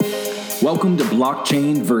Welcome to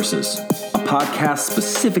Blockchain Versus, a podcast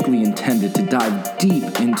specifically intended to dive deep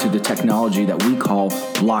into the technology that we call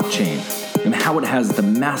blockchain and how it has the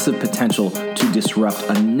massive potential to disrupt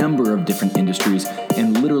a number of different industries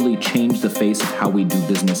and literally change the face of how we do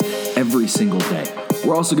business every single day.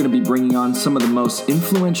 We're also going to be bringing on some of the most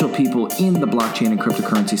influential people in the blockchain and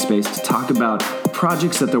cryptocurrency space to talk about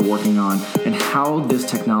projects that they're working on and how this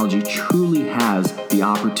technology truly has the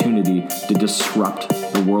opportunity to disrupt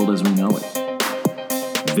the world as we know it.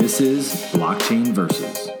 This is Blockchain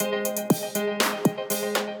Versus.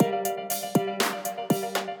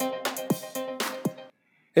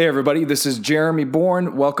 Hey everybody, this is Jeremy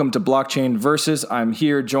Bourne. Welcome to Blockchain Versus. I'm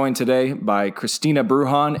here joined today by Christina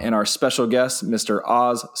Bruhan and our special guest, Mr.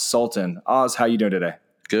 Oz Sultan. Oz, how you doing today?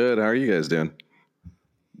 Good. How are you guys doing?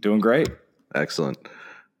 Doing great. Excellent.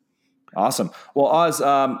 Awesome. Well, Oz,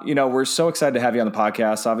 we're so excited to have you on the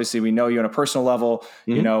podcast. Obviously, we know you on a personal level.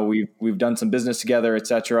 Mm-hmm. You know, we've done some business together, et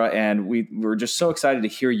cetera, and we're just so excited to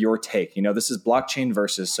hear your take. You know, this is Blockchain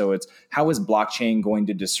Versus, so it's how is blockchain going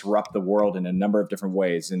to disrupt the world in a number of different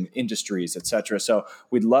ways in industries, et cetera. So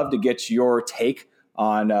we'd love to get your take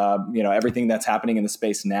on everything that's happening in the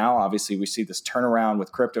space now. Obviously, we see this turnaround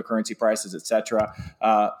with cryptocurrency prices, et cetera.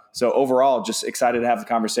 So overall, just excited to have the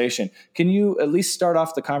conversation. Can you at least start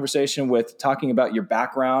off the conversation with talking about your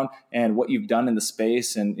background and what you've done in the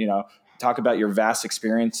space, and talk about your vast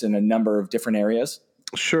experience in a number of different areas?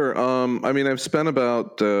 Sure. I've spent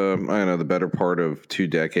about the better part of 2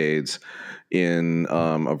 decades in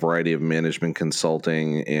a variety of management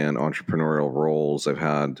consulting and entrepreneurial roles. I've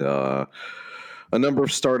had a number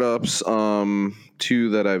of startups, 2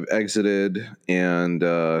 that I've exited, and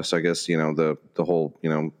so I guess the whole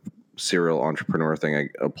serial entrepreneur thing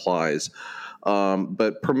applies.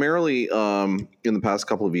 But primarily in the past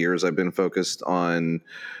couple of years, I've been focused on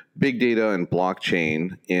big data and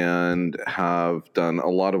blockchain, and have done a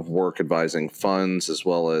lot of work advising funds as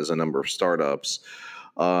well as a number of startups.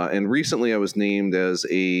 And recently, I was named as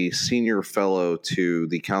a senior fellow to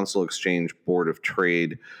the Council Exchange Board of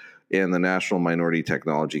Trade and the National Minority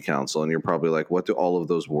Technology Council. And you're probably like, what do all of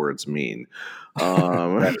those words mean?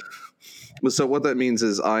 So what that means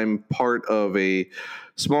is I'm part of a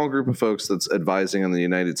small group of folks that's advising on the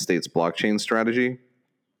United States blockchain strategy,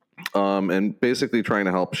 and basically trying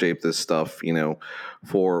to help shape this stuff,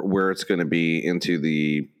 for where it's going to be into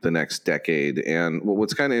the next decade. And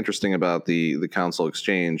what's kind of interesting about the Council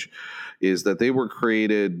Exchange is that they were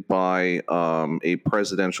created by a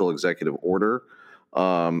presidential executive order,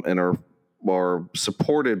 and are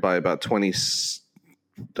supported by about 20,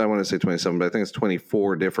 I want to say 27, but I think it's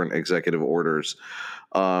 24 different executive orders.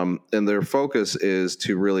 And their focus is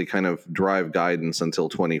to really kind of drive guidance until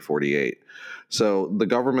 2048. So the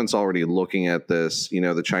government's already looking at this.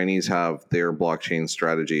 The Chinese have their blockchain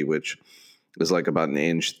strategy, which is like about an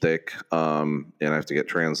inch thick, and I have to get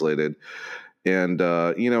translated. And,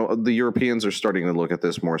 the Europeans are starting to look at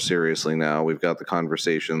this more seriously now. We've got the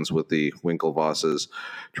conversations with the Winklevosses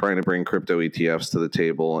trying to bring crypto ETFs to the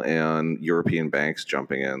table, and European banks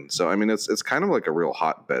jumping in. So, it's kind of like a real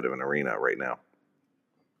hotbed of an arena right now.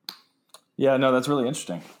 Yeah, no, that's really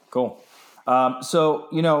interesting. Cool. So,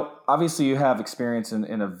 obviously you have experience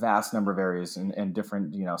in a vast number of areas and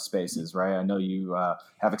different, spaces, right? I know you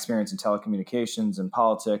have experience in telecommunications and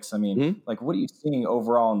politics. Like, what are you seeing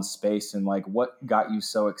overall in the space, and like, what got you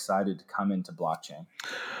so excited to come into blockchain?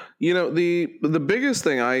 The biggest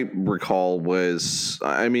thing I recall was,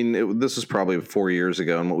 this was probably 4 years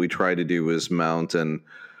ago, and what we tried to do was mount an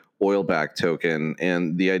oil-backed token,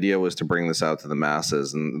 and the idea was to bring this out to the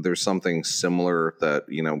masses. And there's something similar that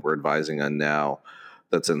we're advising on now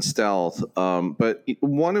that's in stealth. But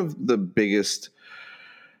one of the biggest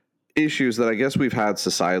issues that I guess we've had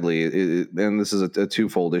societally, and this is a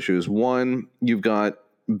twofold issue, is one, you've got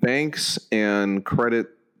banks and credit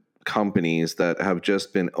companies that have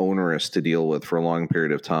just been onerous to deal with for a long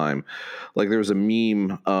period of time. Like, there was a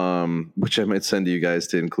meme, which I might send to you guys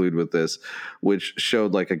to include with this, which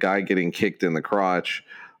showed like a guy getting kicked in the crotch,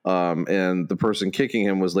 and the person kicking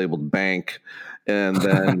him was labeled bank, and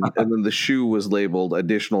then the shoe was labeled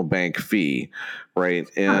additional bank fee, right?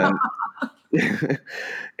 And and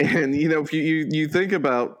if you think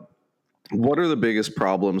about what are the biggest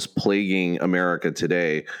problems plaguing America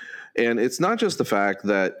today. And it's not just the fact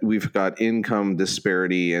that we've got income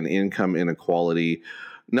disparity and income inequality,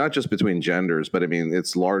 not just between genders, but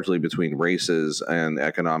it's largely between races and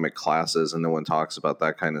economic classes, and no one talks about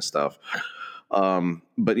that kind of stuff.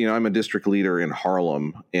 But I'm a district leader in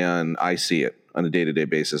Harlem, and I see it on a day-to-day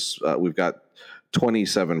basis. We've got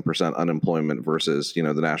 27% unemployment versus, the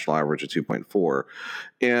national average of 2.4.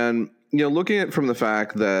 And looking at it from the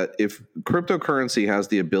fact that if cryptocurrency has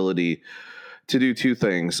the ability to do two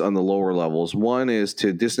things on the lower levels. One is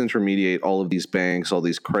to disintermediate all of these banks, all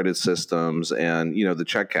these credit systems, and the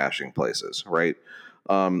check cashing places, right?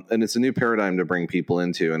 And it's a new paradigm to bring people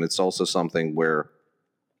into, and it's also something where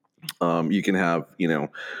you can have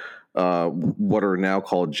what are now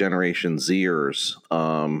called Generation Zers,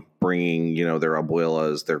 bringing their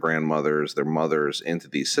abuelas, their grandmothers, their mothers into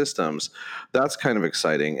these systems. That's kind of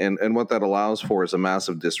exciting, and what that allows for is a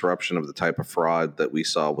massive disruption of the type of fraud that we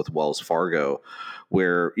saw with Wells Fargo,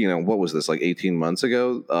 where what was this, like 18 months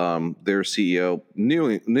ago? Their CEO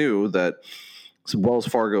knew that Wells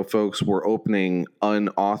Fargo folks were opening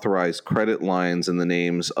unauthorized credit lines in the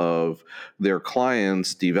names of their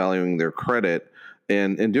clients, devaluing their credit,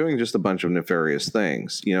 and doing just a bunch of nefarious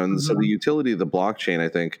things, and so the utility of the blockchain, I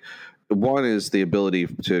think, one is the ability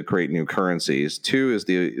to create new currencies. Two is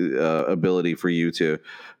the ability for you to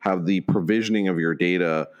have the provisioning of your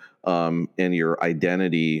data and your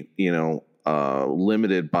identity,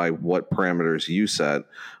 limited by what parameters you set.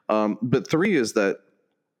 But three is that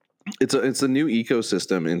it's a new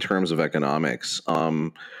ecosystem in terms of economics.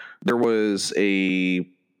 There was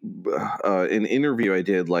an interview I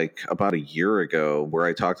did like about a year ago where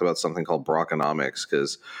I talked about something called Brockonomics,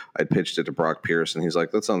 because I pitched it to Brock Pierce, and he's like,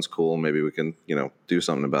 "That sounds cool. Maybe we can, do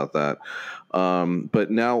something about that." But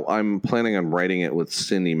now I'm planning on writing it with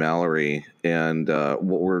Cindy Mallory, and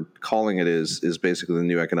what we're calling it is basically the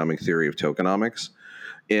new economic theory of tokenomics.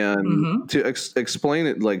 And to explain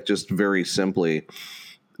it, like, just very simply,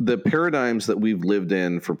 the paradigms that we've lived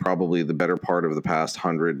in for probably the better part of the past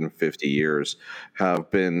 150 years have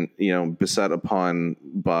been, beset upon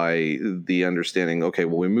by the understanding, okay,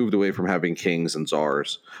 well, we moved away from having kings and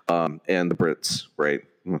czars, and the Brits, right?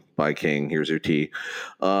 Buy king, here's your tea.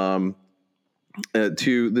 To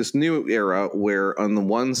this new era where on the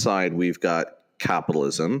one side we've got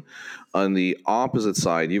capitalism, on the opposite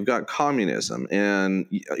side you've got communism, and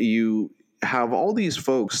you have all these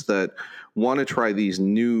folks that want to try these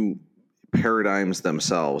new paradigms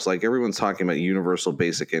themselves. Like, everyone's talking about universal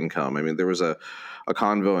basic income. I mean, there was a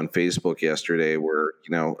convo on Facebook yesterday where,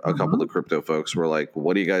 a couple of crypto folks were like,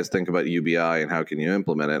 "What do you guys think about UBI and how can you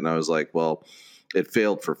implement it?" And I was like, well, it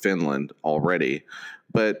failed for Finland already.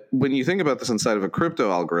 But when you think about this inside of a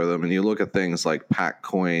crypto algorithm and you look at things like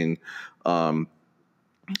Packcoin, and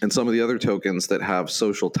some of the other tokens that have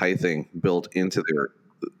social tithing built into their...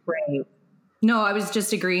 Right. No, I was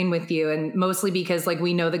just agreeing with you, and mostly because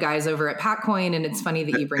we know the guys over at Packcoin, and it's funny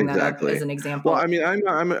that you bring that up as an example. Well, I mean,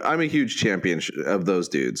 I'm a huge champion of those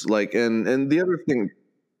dudes. Like, and the other thing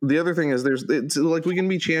is it's like we can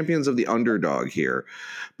be champions of the underdog here,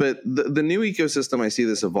 but the new ecosystem I see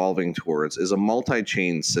this evolving towards is a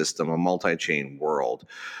multi-chain system, a multi-chain world.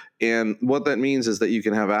 And what that means is that you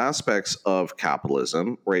can have aspects of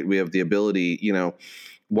capitalism, right? We have the ability,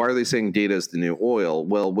 why are they saying data is the new oil?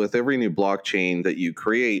 Well, with every new blockchain that you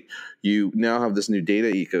create, you now have this new data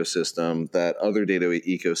ecosystem that other data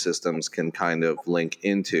ecosystems can kind of link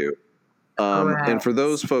into. And for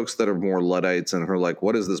those folks that are more Luddites and who are like,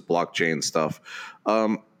 what is this blockchain stuff?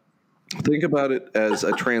 Think about it as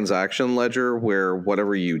a transaction ledger where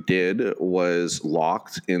whatever you did was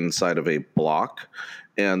locked inside of a block,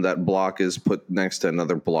 and that block is put next to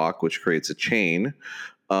another block, which creates a chain.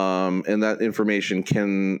 And that information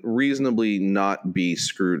can reasonably not be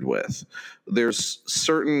screwed with. There's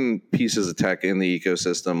certain pieces of tech in the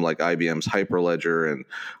ecosystem, like IBM's Hyperledger and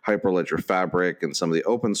Hyperledger Fabric and some of the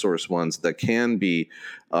open source ones that can be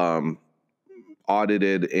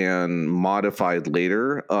audited and modified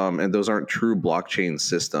later. And those aren't true blockchain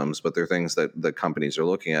systems, but they're things that the companies are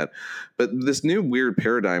looking at. But this new weird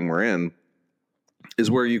paradigm we're in is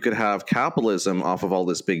where you could have capitalism off of all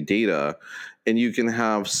this big data, and you can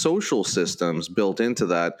have social systems built into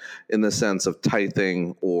that in the sense of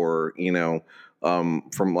tithing, or,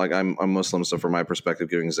 from like, I'm Muslim, so from my perspective,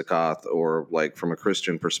 giving zakat, or like from a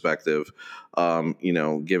Christian perspective,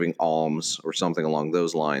 giving alms or something along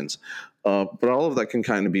those lines. But all of that can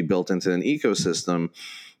kind of be built into an ecosystem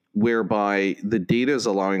whereby the data is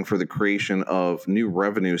allowing for the creation of new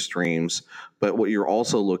revenue streams. But what you're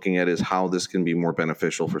also looking at is how this can be more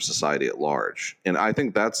beneficial for society at large. And I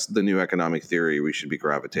think that's the new economic theory we should be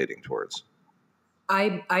gravitating towards.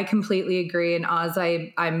 I completely agree. And Oz,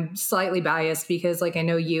 I'm slightly biased because I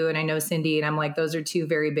know you and I know Cindy, and I'm like, those are two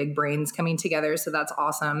very big brains coming together. So that's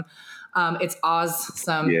awesome. It's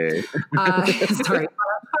awesome. Yay. Sorry.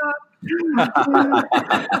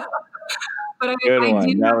 But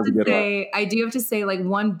I do have to say,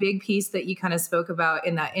 one big piece that you kind of spoke about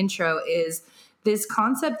in that intro is this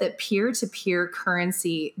concept that peer-to-peer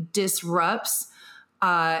currency disrupts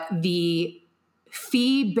the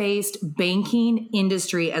fee-based banking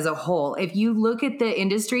industry as a whole. If you look at the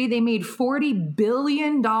industry, they made $40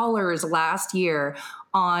 billion last year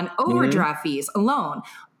on overdraft fees alone.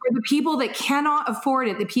 For the people that cannot afford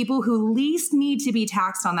it, the people who least need to be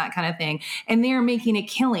taxed on that kind of thing, and they're making a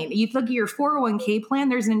killing. You look at your 401k plan,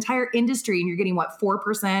 there's an entire industry, and you're getting,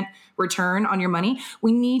 4% return on your money?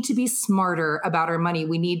 We need to be smarter about our money.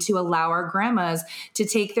 We need to allow our grandmas to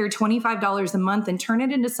take their $25 a month and turn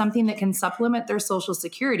it into something that can supplement their Social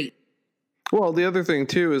Security. Well, the other thing,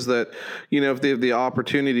 too, is that, if they have the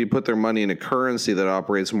opportunity to put their money in a currency that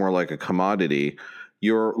operates more like a commodity,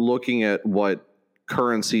 you're looking at what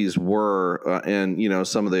currencies were and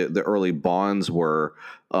some of the early bonds were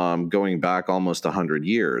going back almost 100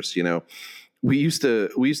 years. We used to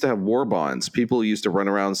have war bonds. People used to run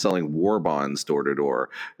around selling war bonds door to door.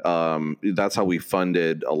 That's how we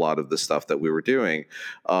funded a lot of the stuff that we were doing.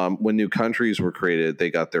 When new countries were created, they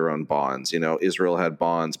got their own bonds. Israel had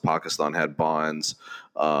bonds, Pakistan had bonds.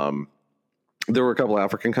 There were a couple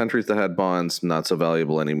African countries that had bonds, not so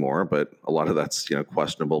valuable anymore, but a lot of that's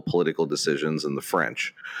questionable political decisions in the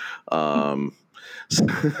French. But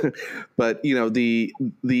the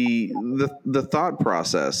thought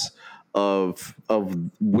process of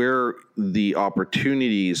where the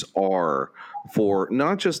opportunities are for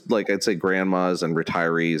not just, like, I'd say grandmas and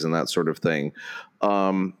retirees and that sort of thing,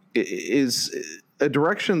 is a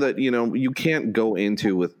direction that you can't go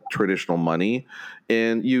into with traditional money,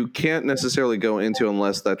 and you can't necessarily go into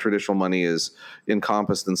unless that traditional money is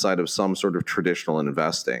encompassed inside of some sort of traditional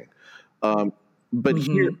investing. But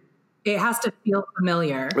here, it has to feel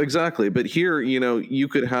familiar. Exactly. But here, you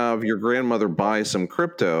could have your grandmother buy some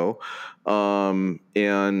crypto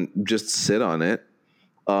and just sit on it.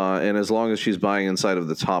 And as long as she's buying inside of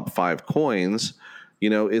the top 5 coins,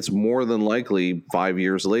 it's more than likely 5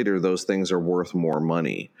 years later, those things are worth more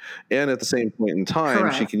money. And at the same point in time,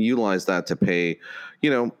 Correct. She can utilize that to pay,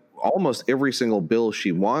 almost every single bill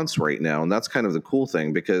she wants right now. And that's kind of the cool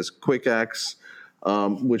thing, because QuickX,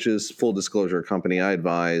 which is, full disclosure, a company I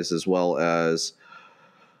advise, as well as,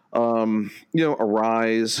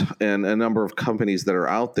 Arise and a number of companies that are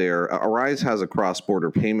out there. Arise has a cross-border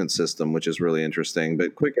payment system, which is really interesting,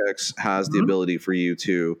 but QuickX has the ability for you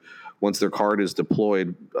to, once their card is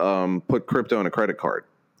deployed, put crypto in a credit card.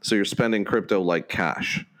 So you're spending crypto like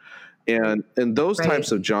cash. And those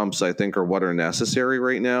types of jumps, I think, are what are necessary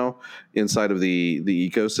right now inside of the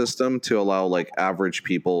ecosystem to allow, like, average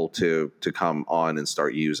people to come on and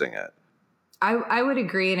start using it. I would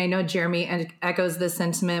agree. And I know Jeremy echoes this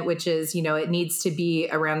sentiment, which is, it needs to be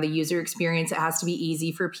around the user experience. It has to be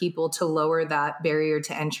easy for people to lower that barrier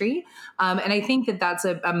to entry. And I think that that's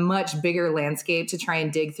a much bigger landscape to try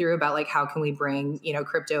and dig through about, like, how can we bring,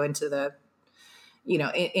 crypto into the,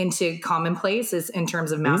 into commonplace in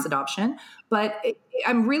terms of mass adoption. But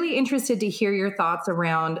I'm really interested to hear your thoughts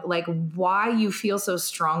around, like, why you feel so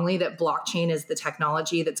strongly that blockchain is the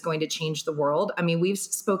technology that's going to change the world. I mean, we've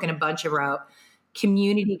spoken a bunch about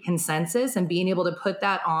community consensus and being able to put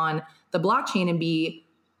that on the blockchain and be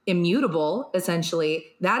immutable, essentially.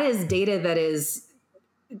 That is data that is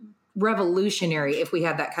revolutionary if we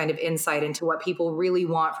had that kind of insight into what people really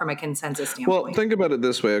want from a consensus standpoint. Well, think about it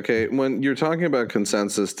this way, okay? When you're talking about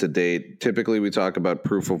consensus to date, typically we talk about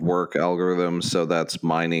proof of work algorithms, so that's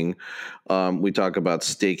mining. We talk about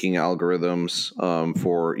staking algorithms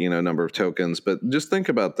for, a number of tokens, but just think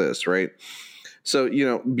about this, right? So,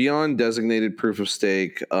 beyond designated proof of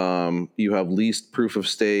stake, you have least proof of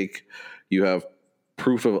stake, you have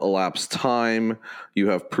proof of elapsed time, you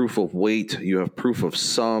have proof of weight, you have proof of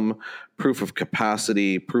sum, proof of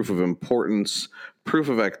capacity, proof of importance, proof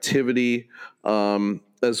of activity,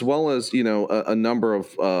 as well as, a number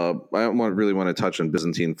of, I don't really want to touch on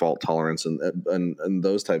Byzantine fault tolerance and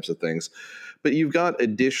those types of things, but you've got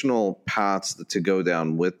additional paths to go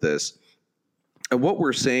down with this. And what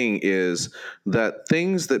we're saying is that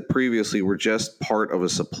things that previously were just part of a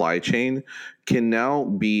supply chain can now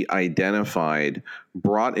be identified,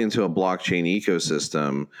 brought into a blockchain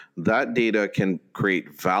ecosystem. That data can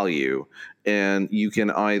create value, and you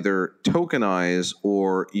can either tokenize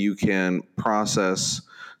or you can process,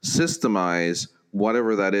 systemize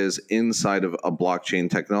whatever that is inside of a blockchain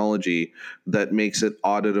technology that makes it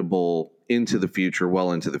auditable into the future,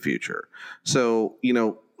 well into the future. So,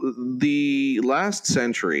 the last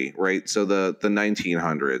century, right? So the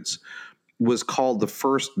 1900s was called the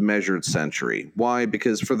first measured century. Why?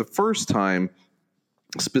 Because for the first time,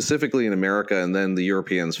 specifically in America, and then the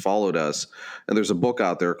Europeans followed us. And there's a book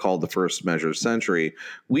out there called The First Measured Century.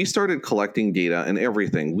 We started collecting data and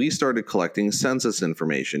everything. We started collecting census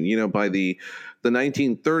information. By the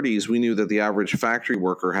 1930s, we knew that the average factory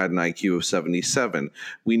worker had an IQ of 77.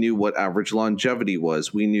 We knew what average longevity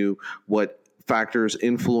was. We knew what factors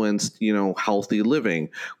influenced, healthy living.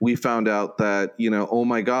 We found out that, oh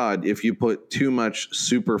my God, if you put too much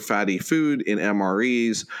super fatty food in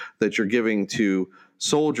MREs that you're giving to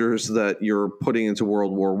soldiers that you're putting into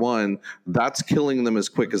World War I, that's killing them as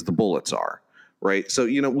quick as the bullets are, right? So,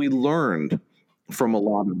 we learned from a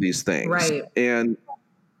lot of these things. Right. And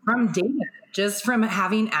from data, just from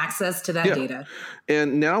having access to that data.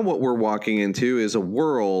 And now what we're walking into is a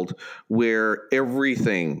world where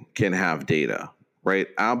everything can have data, right?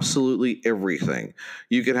 Absolutely everything.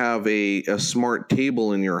 You could have a smart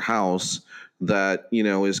table in your house that,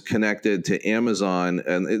 is connected to Amazon,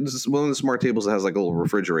 and it's one of the smart tables that has like a little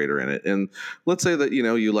refrigerator in it. And let's say that,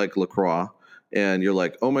 you like LaCroix, and you're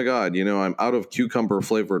like, oh my God, I'm out of cucumber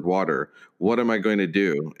flavored water. What am I going to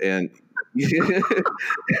do? And we're going to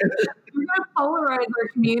polarize our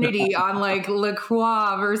community on like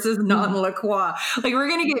LaCroix versus non-LaCroix. Like we're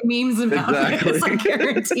going to get memes about this, I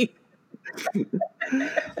guarantee.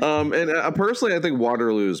 And personally, I think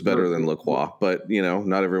Waterloo is better than LaCroix, but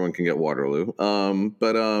not everyone can get Waterloo.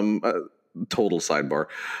 Total sidebar.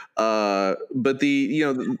 But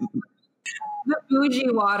the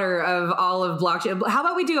bougie water of all of blockchain. How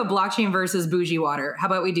about we do a blockchain versus bougie water? How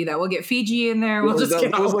about we do that? We'll get Fiji in there. We'll just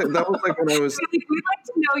that was like when I was. We'd like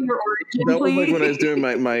to know your origin. That please. was like when I was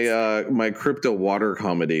doing my crypto water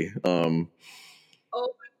comedy.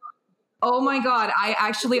 Oh my God. I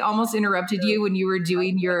actually almost interrupted you when you were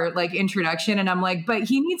doing your introduction. And I'm like, but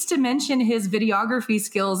he needs to mention his videography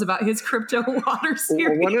skills about his crypto water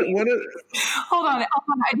series. Hold on. I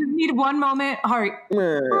just need one moment. All right.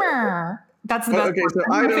 That's the best. Okay, so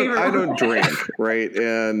I don't drink, right?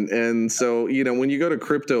 And so, when you go to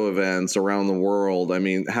crypto events around the world, I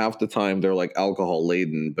mean, half the time they're like alcohol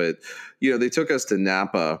laden, but they took us to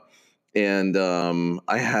Napa. And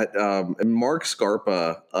I had Mark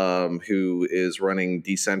Scarpa, who is running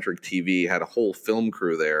Decentric TV, had a whole film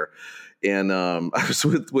crew there. And I was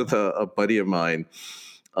with a buddy of mine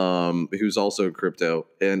who's also in crypto.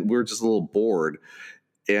 And we were just a little bored.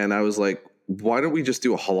 And I was like, why don't we just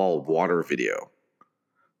do a halal water video?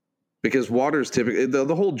 Because water is typically,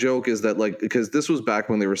 the whole joke is that because this was back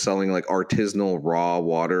when they were selling artisanal raw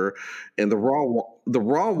water, and the raw water,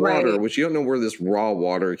 right, which you don't know where this raw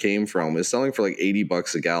water came from, is selling for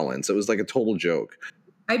 $80 a gallon. So it was like a total joke.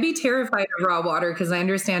 I'd be terrified of raw water because I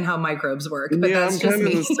understand how microbes work. But yeah, that's I'm just kind of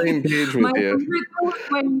me. on the same page with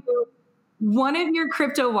you. One of your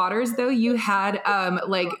crypto waters, though, you had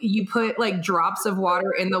you put drops of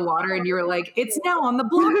water in the water, and you were like, "It's now on the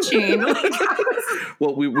blockchain."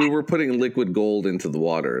 Well, we were putting liquid gold into the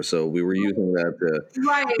water, so we were using that.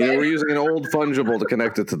 Right. We're using an old fungible to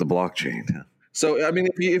connect it to the blockchain. So, I mean,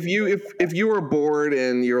 if you are bored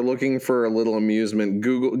and you're looking for a little amusement,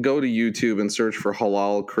 go to YouTube and search for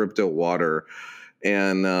halal crypto water.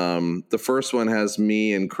 And the first one has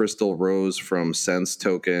me and Crystal Rose from Sense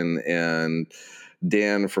Token and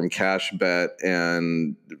Dan from Cash Bet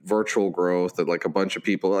and Virtual Growth and a bunch of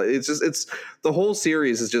people. It's the whole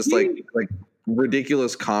series is just like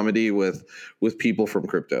ridiculous comedy with people from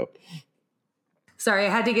crypto. Sorry, I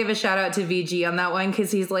had to give a shout out to VG on that one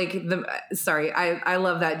because he's I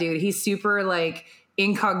love that dude. He's super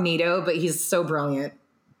incognito, but he's so brilliant.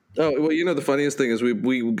 Oh, well, the funniest thing is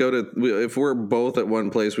we go to, if we're both at one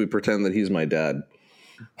place, we pretend that he's my dad.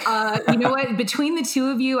 You know what? Between the two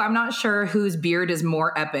of you, I'm not sure whose beard is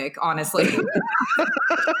more epic, honestly.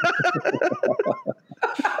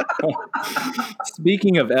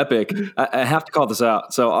 Speaking of epic, I have to call this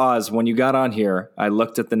out. So Oz, when you got on here, I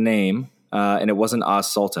looked at the name and it wasn't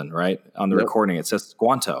Oz Sultan, right? On the recording, it says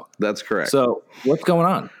Squanto. That's correct. So what's going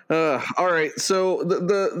on? All right. So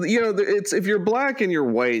it's if you're black and you're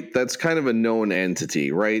white, that's kind of a known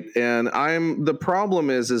entity, right? And the problem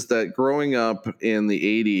is that growing up in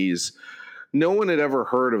the 80s, no one had ever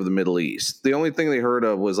heard of the Middle East. The only thing they heard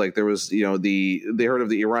of was there was, they heard of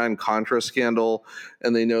the Iran-Contra scandal,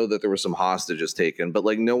 and they know that there were some hostages taken, but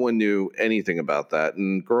no one knew anything about that.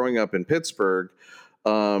 And growing up in Pittsburgh,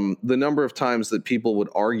 the number of times that people would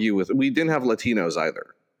argue we didn't have Latinos either.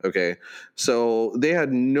 Okay. So they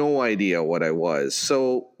had no idea what I was.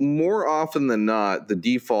 So more often than not, the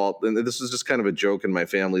default, and this was just kind of a joke in my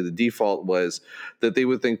family, the default was that they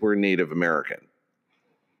would think we're Native American.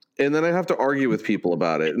 And then I have to argue with people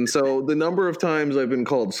about it. And so the number of times I've been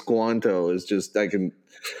called Squanto is just,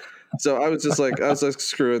 So I was like,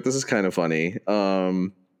 screw it, this is kind of funny.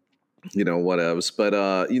 Whatevs. But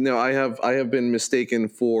I have been mistaken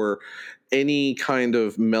for any kind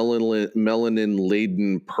of melanin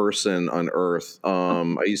laden person on Earth.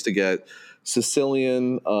 I used to get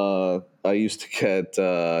Sicilian. I used to get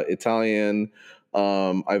Italian.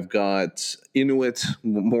 I've got Inuit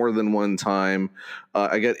more than one time.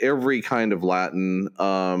 I get every kind of Latin.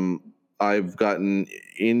 I've gotten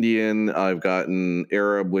Indian. I've gotten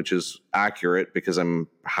Arab, which is accurate because I'm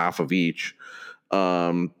half of each.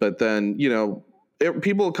 But then,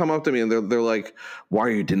 people come up to me and they're like, "Why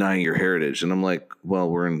are you denying your heritage?" And I'm like,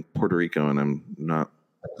 "Well, we're in Puerto Rico, and I'm not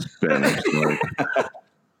Spanish."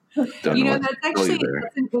 That's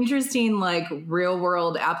an interesting like real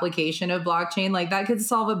world application of blockchain. Like that could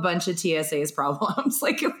solve a bunch of TSA's problems.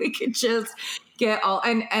 Like if we could just get all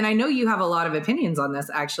and I know you have a lot of opinions on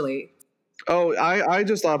this actually. Oh, I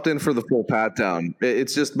just opt in for the full pat down.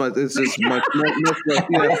 It's just much. It's just much.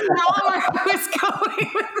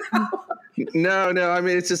 No. I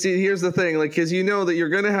mean, it's just here's the thing, like, because you know that you're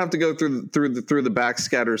going to have to go through the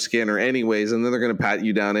backscatter scanner anyways, and then they're going to pat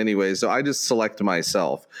you down anyways. So I just select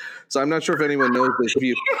myself. So I'm not sure if anyone knows this. If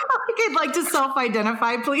you, I'd like to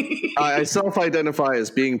self-identify, please. I self-identify as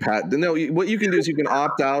being pat. No, what you can do is you can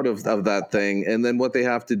opt out of that thing, and then what they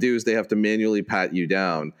have to do is they have to manually pat you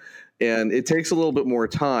down. And it takes a little bit more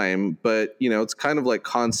time, but it's kind of like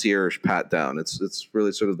concierge pat down. It's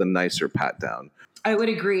really sort of the nicer pat down. I would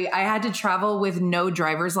agree. I had to travel with no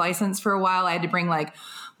driver's license for a while. I had to bring like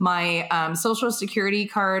my social security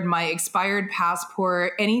card, my expired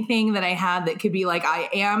passport, anything that I had that could be like, I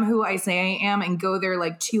am who I say I am, and go there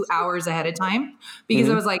like 2 hours ahead of time because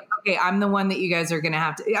I was like, okay, I'm the one that you guys are going to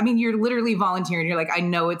have to, I mean, you're literally volunteering. You're like, I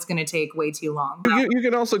know it's going to take way too long. You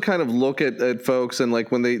can also kind of look at folks and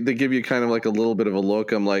like when they give you kind of like a little bit of a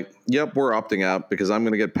look, I'm like, yep, we're opting out because I'm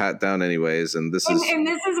going to get pat down anyways. And this is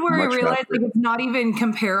where I realized like it's not even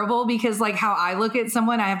comparable because like how I look at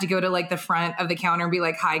someone, I have to go to like the front of the counter and be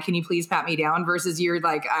like, hi, can you please pat me down? Versus you're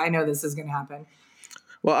like, I know this is going to happen.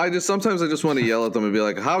 Well, sometimes I just want to yell at them and be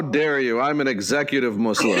like, how dare you? I'm an executive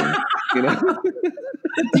Muslim. Do you know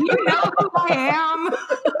who I am?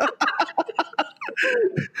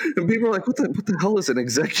 And people are like, what the hell is an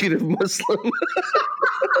executive Muslim?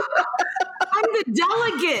 I'm the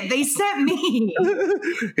delegate. They sent me.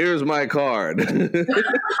 Here's my card.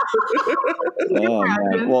 Oh,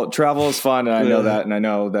 man. Well, travel is fun, and I know that. And I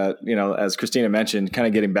know that, as Christina mentioned, kind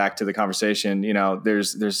of getting back to the conversation,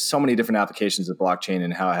 there's so many different applications of blockchain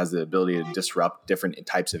and how it has the ability to disrupt different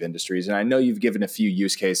types of industries. And I know you've given a few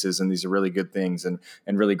use cases, and these are really good things and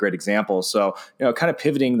really great examples. So, kind of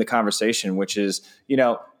pivoting the conversation, which is,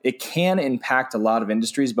 it can impact a lot of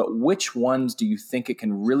industries, but which ones do you think it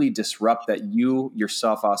can really disrupt that you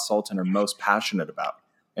yourself, Sultan, are most passionate about?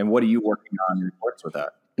 And what are you working on in reports with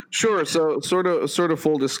that? Sure. So sort of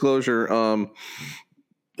full disclosure,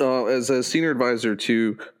 as a senior advisor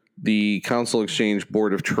to the Council Exchange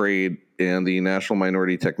Board of Trade and the National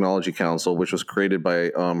Minority Technology Council, which was created by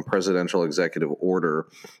presidential executive order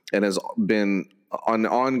and has been an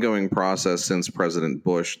ongoing process since President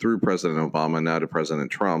Bush through President Obama, now to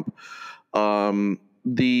President Trump.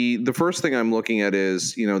 The first thing I'm looking at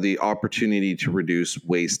is, the opportunity to reduce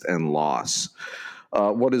waste and loss.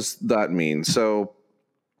 What does that mean? So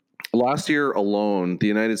last year alone, the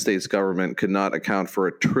United States government could not account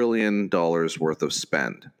for $1 trillion worth of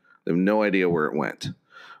spend. They have no idea where it went.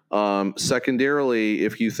 Secondarily,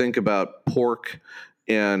 if you think about pork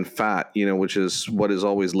and fat, which is what is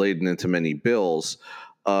always laden into many bills,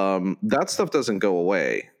 that stuff doesn't go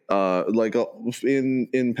away. Like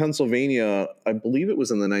in Pennsylvania, I believe it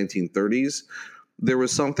was in the 1930s, there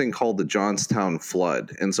was something called the Johnstown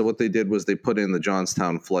Flood. And so what they did was they put in the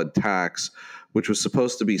Johnstown Flood tax, which was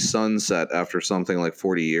supposed to be sunset after something like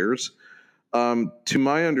 40 years. To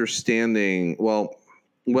my understanding, well,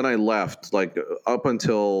 when I left, like up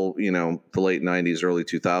until, the late 90s, early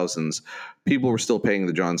 2000s, people were still paying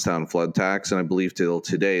the Johnstown flood tax. And I believe till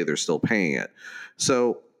today, they're still paying it.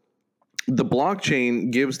 So the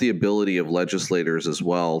blockchain gives the ability of legislators as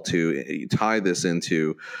well to tie this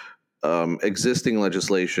into existing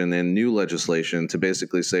legislation and new legislation to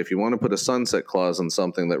basically say, if you want to put a sunset clause on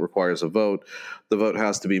something that requires a vote, the vote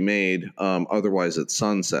has to be made. Otherwise, it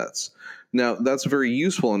sunsets. Now, that's very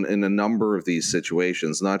useful in a number of these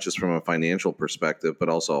situations, not just from a financial perspective, but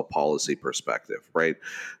also a policy perspective, right?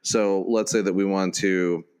 So let's say that we want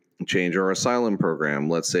to change our asylum program.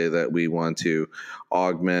 Let's say that we want to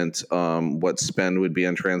augment what spend would be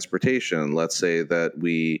on transportation. Let's say that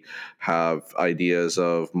we have ideas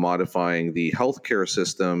of modifying the healthcare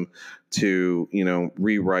system to,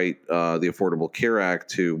 rewrite the Affordable Care Act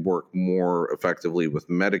to work more effectively with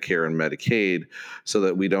Medicare and Medicaid so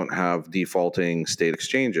that we don't have defaulting state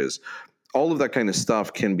exchanges. All of that kind of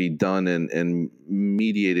stuff can be done and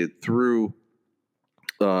mediated through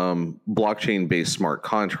blockchain-based smart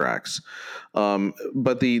contracts.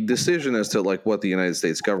 But the decision as to like what the United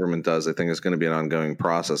States government does, I think, is going to be an ongoing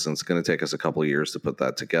process, and it's going to take us a couple of years to put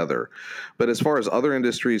that together. But as far as other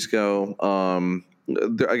industries go,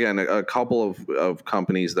 again, a couple of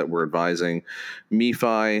companies that we're advising,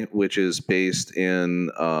 MiFi, which is based in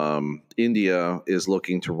India, is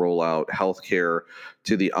looking to roll out healthcare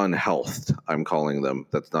to the unhealthed. I'm calling them.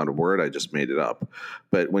 That's not a word. I just made it up.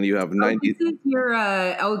 But when you have 90, you're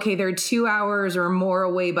okay. They're 2 hours or more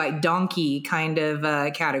away by donkey kind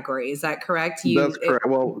of category. Is that correct? That's correct.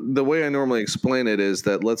 Well, the way I normally explain it is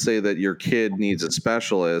that let's say that your kid needs a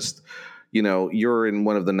specialist. You're in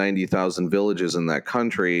one of the 90,000 villages in that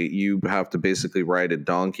country. You have to basically ride a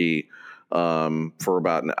donkey for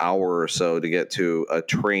about an hour or so to get to a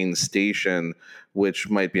train station, which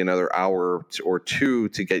might be another hour or two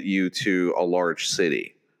to get you to a large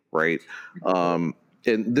city, right? And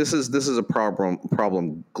this is a problem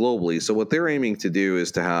globally. So what they're aiming to do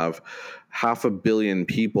is to have 500 million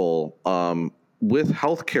people with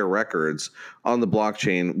healthcare records on the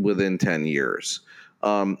blockchain within 10 years.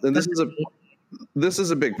 And this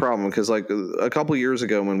is a big problem because like a couple years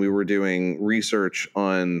ago when we were doing research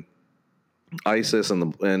on ISIS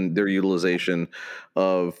and their utilization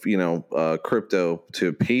of crypto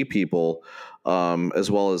to pay people,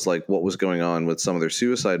 as well as like what was going on with some of their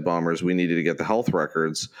suicide bombers, we needed to get the health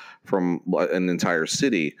records from an entire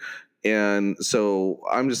city. And so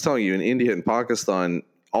I'm just telling you, in India and Pakistan,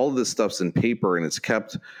 all of this stuff's in paper and it's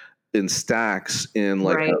kept in stacks in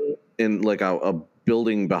like a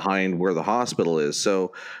building behind where the hospital is.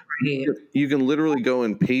 So you can literally go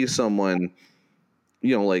and pay someone,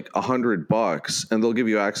 like $100 and they'll give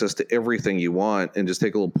you access to everything you want and just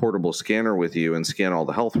take a little portable scanner with you and scan all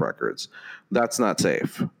the health records. That's not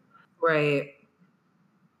safe. Right.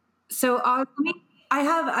 So I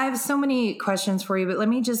have so many questions for you, but let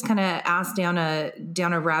me just kind of ask down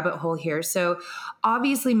a rabbit hole here. So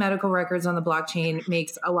obviously medical records on the blockchain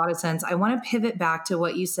makes a lot of sense. I want to pivot back to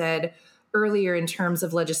what you said earlier in terms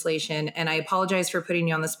of legislation. And I apologize for putting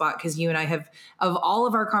you on the spot because you and I have, of all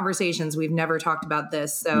of our conversations, we've never talked about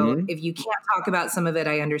this. So if you can't talk about some of it,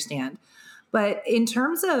 I understand. But in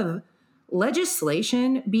terms of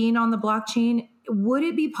legislation being on the blockchain, would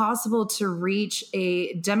it be possible to reach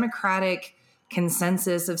a democratic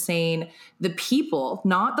consensus of saying the people,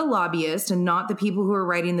 not the lobbyists and not the people who are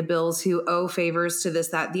writing the bills who owe favors to this,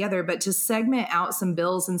 that, the other, but to segment out some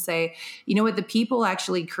bills and say, you know what, the people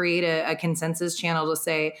actually create a consensus channel to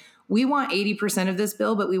say, we want 80% of this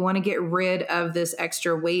bill, but we want to get rid of this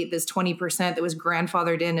extra weight, this 20% that was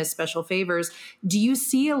grandfathered in as special favors. Do you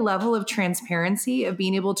see a level of transparency of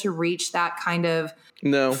being able to reach that kind of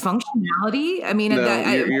functionality? I mean,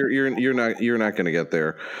 you're not going to get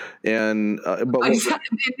there. And but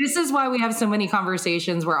this is why we have so many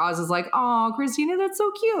conversations where Oz is like, "Oh, Christina, that's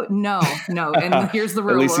so cute." No, and here's the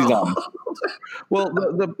real At least world. He's on. Well,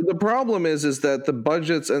 the problem is that the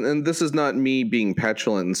budgets, and this is not me being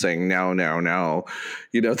petulant and saying now.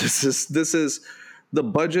 This is the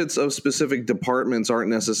budgets of specific departments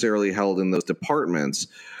aren't necessarily held in those departments.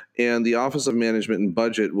 And the Office of Management and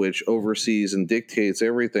Budget, which oversees and dictates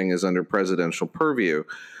everything, is under presidential purview.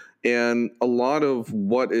 And a lot of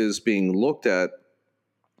what is being looked at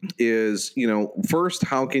is, first,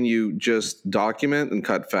 how can you just document and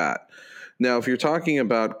cut fat? Now, if you're talking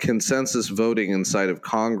about consensus voting inside of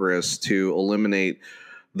Congress to eliminate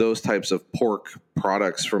those types of pork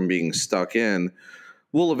products from being stuck in,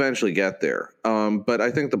 we'll eventually get there. But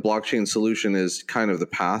I think the blockchain solution is kind of the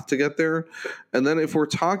path to get there. And then if we're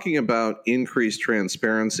talking about increased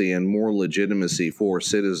transparency and more legitimacy for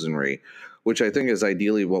citizenry, which I think is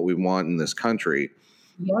ideally what we want in this country.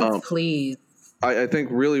 Yes, please. I think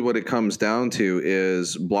really what it comes down to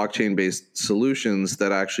is blockchain-based solutions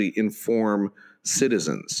that actually inform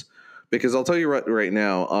citizens. Because I'll tell you right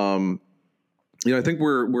now, I think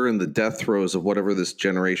we're in the death throes of whatever this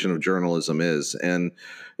generation of journalism is. And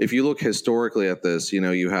if you look historically at this,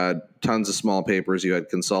 you had tons of small papers, you had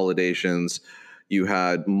consolidations, you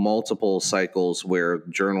had multiple cycles where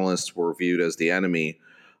journalists were viewed as the enemy.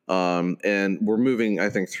 And we're moving, I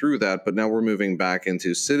think, through that, but now we're moving back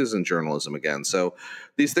into citizen journalism again. So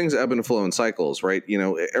these things ebb and flow in cycles, right?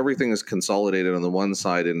 Everything is consolidated on the one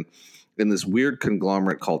side in this weird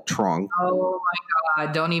conglomerate called Trunk. Oh my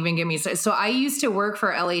God, don't even get me started. So I used to work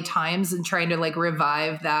for LA Times and trying to like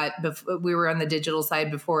revive that. We were on the digital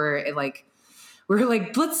side before it we were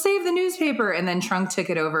like, let's save the newspaper. And then Trunk took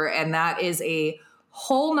it over. And that is a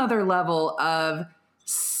whole nother level of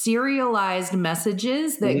serialized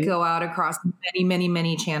messages that go out across many, many,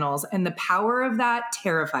 many channels. And the power of that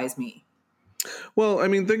terrifies me. Well, I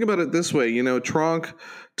mean, think about it this way. Trunk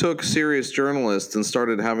took serious journalists and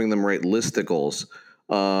started having them write listicles.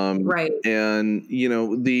 Right. And,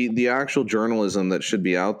 the actual journalism that should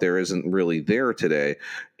be out there isn't really there today.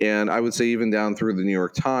 And I would say even down through the New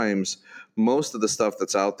York Times, most of the stuff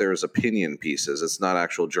that's out there is opinion pieces. It's not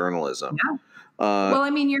actual journalism. Yeah. Well, I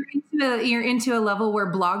mean, you're into a level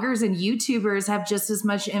where bloggers and YouTubers have just as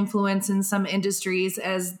much influence in some industries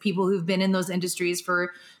as people who've been in those industries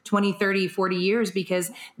for 20, 30, 40 years, because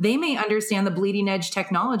they may understand the bleeding edge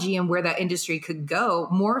technology and where that industry could go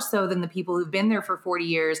more so than the people who've been there for 40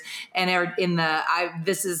 years and are in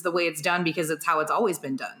this is the way it's done because it's how it's always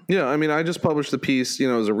been done. Yeah. I mean, I just published a piece,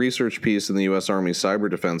 as a research piece in the U.S. Army Cyber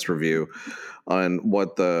Defense Review on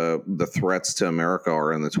what the threats to America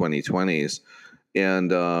are in the 2020s.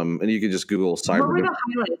 And you could just Google cyber. What were the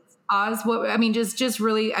highlights, Oz? Just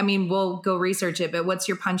really, we'll go research it, but what's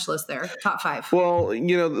your punch list there? Top 5. Well,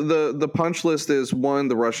 the punch list is one,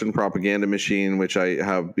 the Russian propaganda machine, which I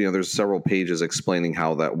have, there's several pages explaining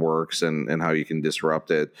how that works and how you can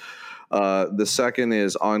disrupt it. The second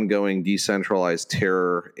is ongoing decentralized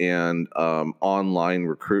terror and online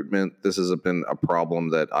recruitment. This has been a problem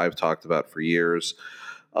that I've talked about for years.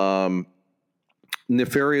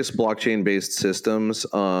 Nefarious blockchain-based systems.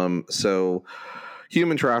 So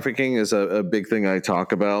human trafficking is a big thing I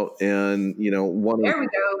talk about, and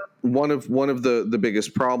one of the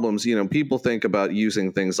biggest problems. People think about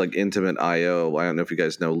using things like Intimate IO. I don't know if you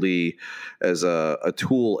guys know Lee as a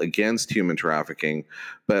tool against human trafficking,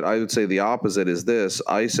 but I would say the opposite is this: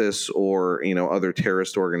 ISIS or other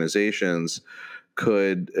terrorist organizations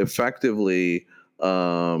could effectively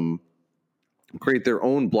create their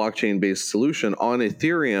own blockchain-based solution on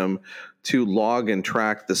Ethereum to log and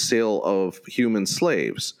track the sale of human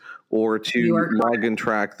slaves or to log and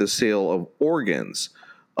track the sale of organs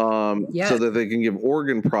so that they can give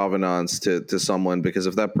organ provenance to someone, because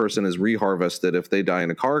if that person is reharvested if they die in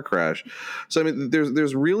a car crash. So, I mean,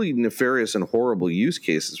 there's really nefarious and horrible use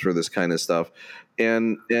cases for this kind of stuff.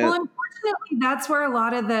 And unfortunately, that's where a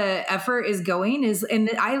lot of the effort is going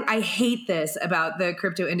and I hate this about the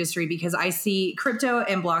crypto industry, because I see crypto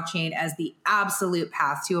and blockchain as the absolute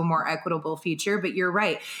path to a more equitable future. But you're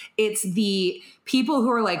right. It's the people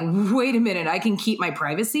who are like, wait a minute, I can keep my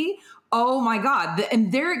privacy. Oh my God.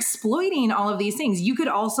 And they're exploiting all of these things. You could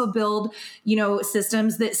also build,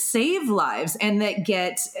 systems that save lives and that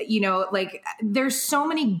get, there's so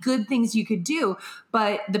many good things you could do.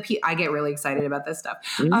 But I get really excited about this stuff.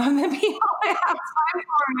 Mm-hmm. The people that have time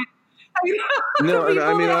for it. No,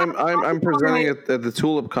 I mean, I'm presenting at the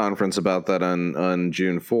Tulip Conference about that on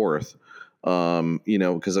June 4th.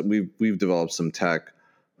 Because we've developed some tech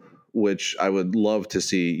which I would love to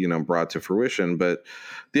see, brought to fruition. But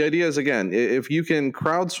the idea is, again, if you can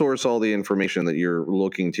crowdsource all the information that you're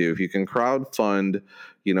looking to, if you can crowdfund,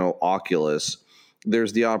 Oculus,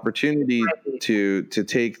 there's the opportunity to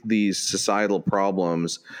take these societal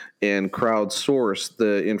problems and crowdsource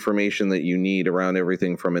the information that you need around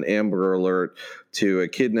everything from an Amber Alert to a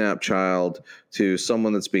kidnapped child to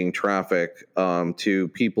someone that's being trafficked, to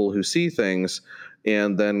people who see things,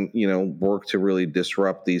 and then, work to really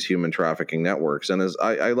disrupt these human trafficking networks. And as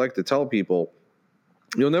I like to tell people,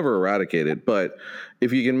 you'll never eradicate it, but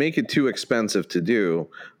if you can make it too expensive to do,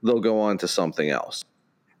 they'll go on to something else.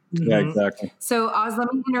 Yeah, exactly. So Oz,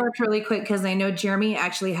 let me interrupt really quick, because I know Jeremy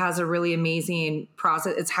actually has a really amazing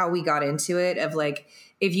process. It's how we got into it, of like,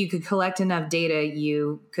 if you could collect enough data,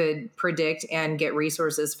 you could predict and get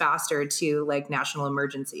resources faster to like national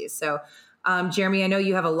emergencies. So Jeremy, I know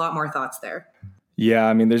you have a lot more thoughts there. Yeah,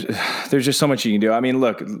 I mean, there's just so much you can do. I mean,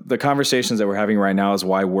 look, the conversations that we're having right now is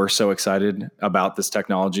why we're so excited about this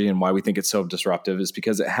technology and why we think it's so disruptive, is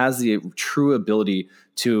because it has the true ability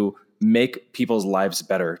to make people's lives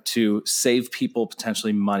better, to save people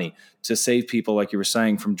potentially money, to save people, like you were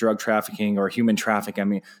saying, from drug trafficking or human trafficking. I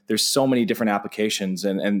mean, there's so many different applications,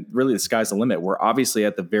 and really the sky's the limit. We're obviously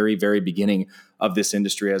at the very, very beginning of this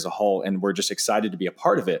industry as a whole, and we're just excited to be a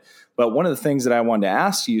part of it. But one of the things that I wanted to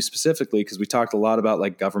ask you specifically, because we talked a lot about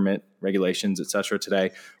like government regulations, et cetera, today,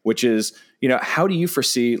 which is, how do you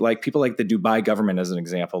foresee like people like the Dubai government as an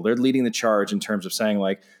example? They're leading the charge in terms of saying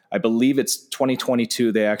like, I believe it's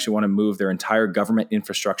 2022, they actually want to move their entire government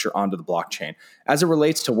infrastructure onto the blockchain. As it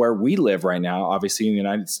relates to where we live right now, obviously in the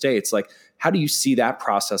United States, like how do you see that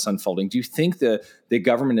process unfolding? Do you think the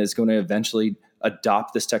government is going to eventually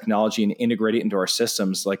adopt this technology and integrate it into our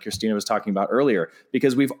systems like Christina was talking about earlier?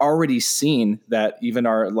 Because we've already seen that even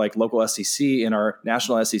our like local SEC and our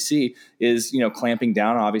national SEC is, clamping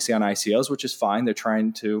down obviously on ICOs, which is fine. They're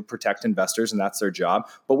trying to protect investors and that's their job.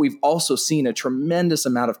 But we've also seen a tremendous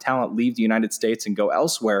amount of talent leave the United States and go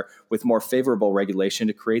elsewhere with more favorable regulation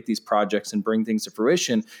to create these projects and bring things to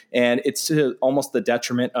fruition. And it's to almost the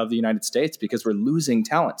detriment of the United States because we're losing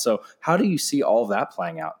talent. So how do you see all of that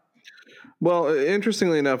playing out? Well,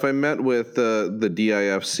 interestingly enough, I met with the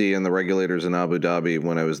DIFC and the regulators in Abu Dhabi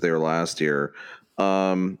when I was there last year.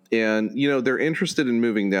 And, they're interested in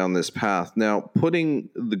moving down this path. Now, putting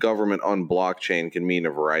the government on blockchain can mean a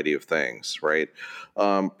variety of things, right?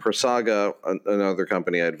 Prasaga, another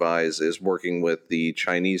company I advise, is working with the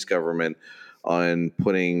Chinese government on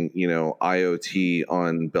putting, IoT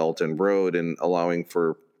on Belt and Road and allowing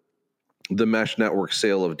for the mesh network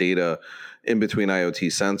sale of data in between IoT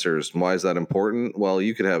sensors. Why is that important? Well,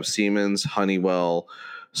 you could have Siemens, Honeywell,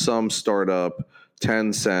 some startup,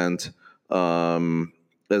 Tencent,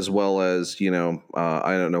 as well as,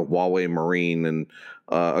 Huawei Marine and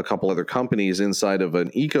a couple other companies inside of an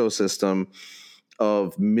ecosystem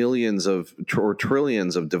of millions of or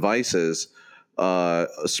trillions of devices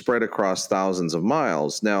spread across thousands of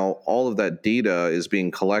miles. Now, all of that data is being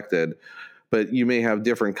collected, but you may have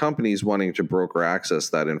different companies wanting to broker access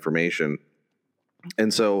that information.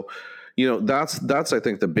 And so, that's I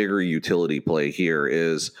think the bigger utility play here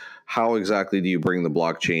is how exactly do you bring the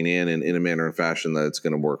blockchain in a manner and fashion that it's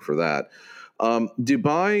going to work for that.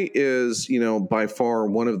 Dubai is, by far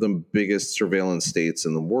one of the biggest surveillance states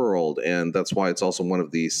in the world, and that's why it's also one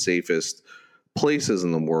of the safest places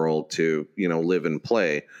in the world to, live and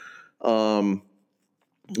play.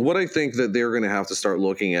 What I think that they're going to have to start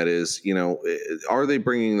looking at is, are they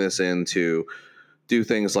bringing this in to do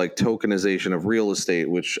things like tokenization of real estate,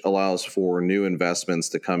 which allows for new investments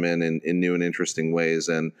to come in new and interesting ways,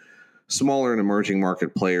 and smaller and emerging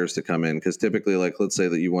market players to come in? Because typically, like, let's say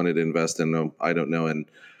that you wanted to invest in, in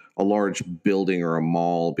a large building or a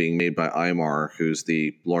mall being made by Imar, who's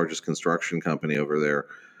the largest construction company over there.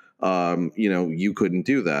 You couldn't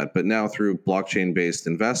do that. But now through blockchain-based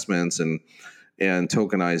investments and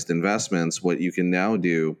tokenized investments, what you can now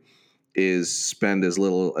do is spend as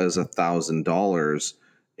little as $1,000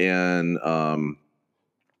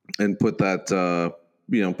 and put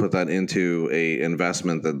that into a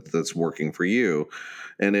investment that's working for you.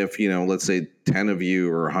 And if, let's say 10 of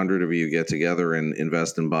you or 100 of you get together and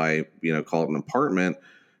invest and buy, call it an apartment,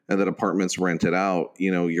 and that apartment's rented out,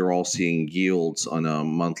 you're all seeing yields on a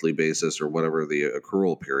monthly basis or whatever the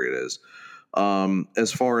accrual period is.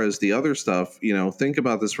 As far as the other stuff, think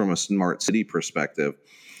about this from a smart city perspective,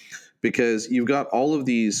 because you've got all of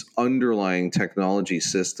these underlying technology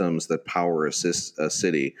systems that power a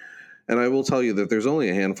city. And I will tell you that there's only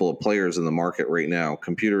a handful of players in the market right now: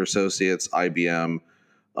 Computer Associates, IBM,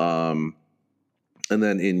 and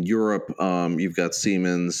then in Europe, you've got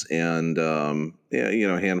Siemens and a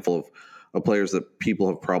handful of players that people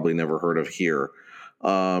have probably never heard of here.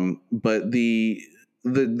 But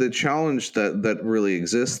the challenge that really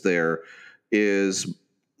exists there is,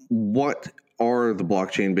 what are the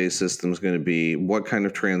blockchain-based systems going to be? What kind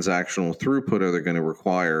of transactional throughput are they going to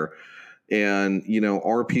require? And,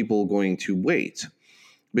 are people going to wait?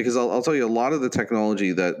 Because I'll tell you, a lot of the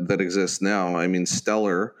technology that exists now, I mean,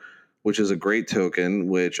 Stellar, which is a great token,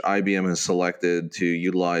 which IBM has selected to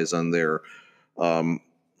utilize on their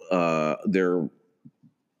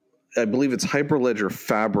I believe it's Hyperledger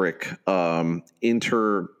Fabric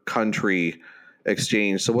inter-country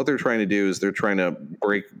exchange. So what they're trying to do is they're trying to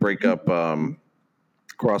break up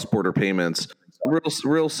cross-border payments.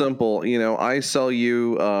 Real simple. I sell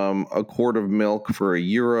you a quart of milk for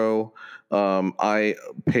 €1. I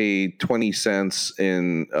pay 20 cents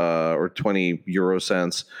or 20 euro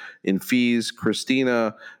cents in fees.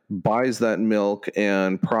 Christina buys that milk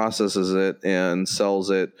and processes it and sells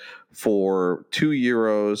it for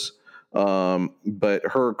 €2. But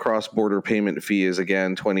her cross-border payment fee is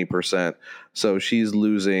again 20%. So she's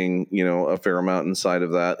losing, a fair amount inside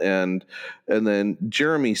of that. And then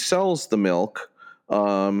Jeremy sells the milk,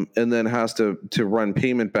 and then has to run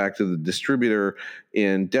payment back to the distributor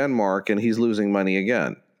in Denmark, and he's losing money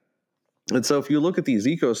again. And so if you look at these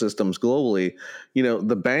ecosystems globally,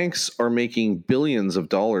 the banks are making billions of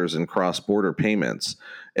dollars in cross-border payments,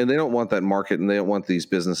 and they don't want that market, and they don't want these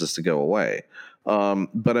businesses to go away.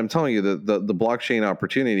 But I'm telling you that the blockchain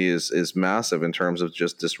opportunity is massive in terms of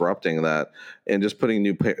just disrupting that and just putting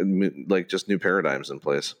new paradigms in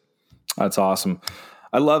place. That's awesome.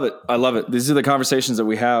 I love it. I love it. These are the conversations that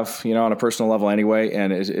we have, on a personal level anyway.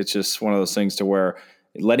 And it's just one of those things to where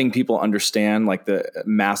letting people understand like the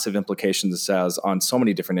massive implications this has on so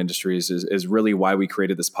many different industries is really why we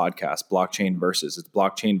created this podcast, it's blockchain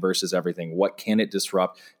versus everything. What can it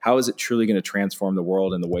disrupt? How is it truly going to transform the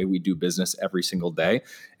world and the way we do business every single day?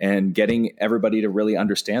 And getting everybody to really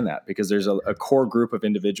understand that, because there's a core group of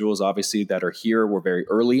individuals, obviously, that are here. We're very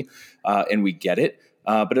early and we get it.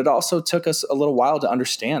 But it also took us a little while to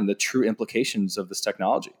understand the true implications of this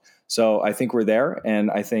technology. So I think we're there, and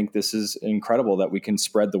I think this is incredible that we can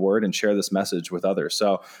spread the word and share this message with others.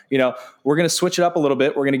 So, we're going to switch it up a little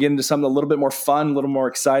bit. We're going to get into something a little bit more fun, a little more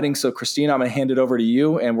exciting. So, Christina, I'm going to hand it over to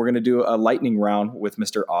you, and we're going to do a lightning round with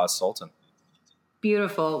Mr. Oz Sultan.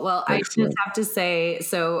 Beautiful. Well, excellent. I just have to say,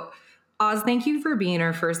 so Oz, thank you for being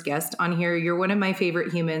our first guest on here. You're one of my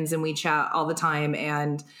favorite humans, and we chat all the time.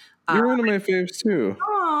 And you're one of my favorites too.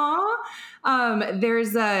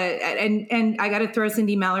 There's and I got to throw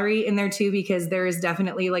Cindy Mallory in there too, because there is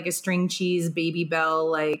definitely like a string cheese baby bell.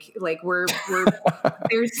 Like we're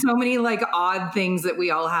there's so many like odd things that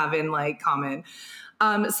we all have in like common.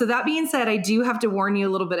 So that being said, I do have to warn you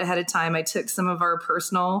a little bit ahead of time. I took some of our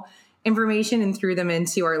personal information and threw them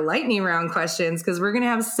into our lightning round questions, because we're going to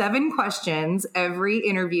have 7 questions every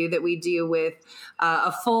interview that we do with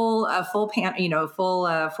a full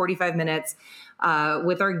 45 minutes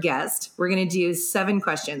with our guest. We're going to do 7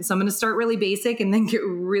 questions. So I'm going to start really basic and then get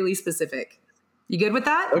really specific. You good with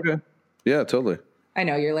that? Okay. Yeah, totally. I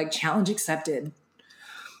know you're like, challenge accepted.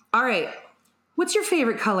 All right. What's your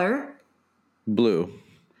favorite color? Blue.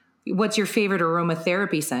 What's your favorite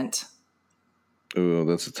aromatherapy scent? Ooh,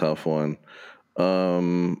 that's a tough one.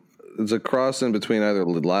 It's a cross in between either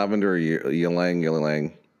lavender or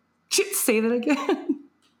ylang. Say that again.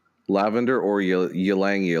 Lavender or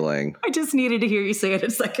ylang. I just needed to hear you say it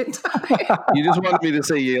a second time. You just wanted me to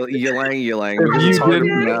say ylang.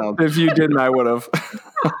 If you didn't, I would have.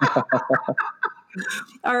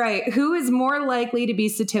 All right. Who is more likely to be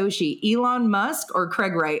Satoshi, Elon Musk or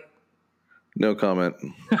Craig Wright? No comment.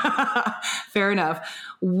 Fair enough.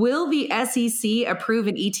 Will the SEC approve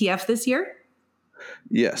an ETF this year?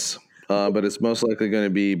 Yes. But it's most likely going to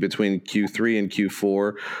be between Q3 and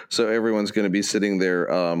Q4. So everyone's going to be sitting there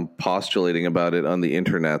postulating about it on the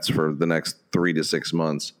internets for the next 3 to 6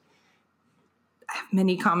 months. I have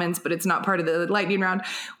many comments, but it's not part of the lightning round.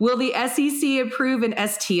 Will the SEC approve an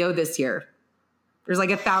STO this year? There's like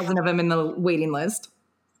 1,000 of them in the waiting list.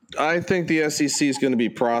 I think the SEC is going to be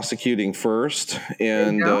prosecuting first,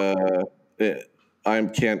 and I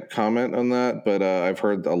can't comment on that, but I've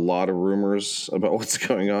heard a lot of rumors about what's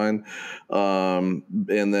going on.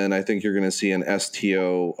 And then I think you're going to see an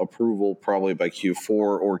STO approval probably by Q4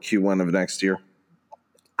 or Q1 of next year.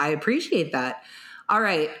 I appreciate that. All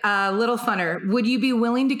right, a little funner. Would you be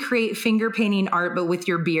willing to create finger painting art, but with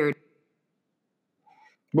your beard?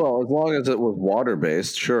 Well, as long as it was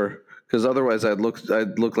water-based, sure. Because otherwise, I'd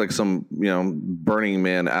look like some Burning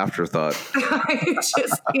Man afterthought. I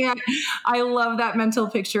just can't. I love that mental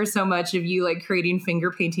picture so much of you like creating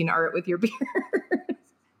finger painting art with your beard.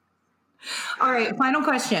 All right, final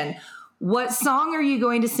question. What song are you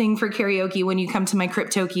going to sing for karaoke when you come to my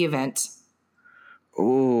Cryptoki event?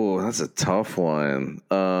 Oh, that's a tough one.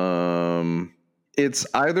 It's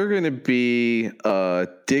either going to be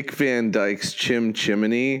Dick Van Dyke's Chim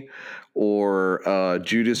Chimney or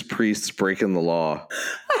Judas Priest's Breaking the Law.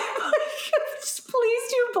 Please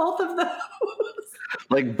do both of those.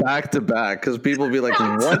 Like back to back, because people will be like,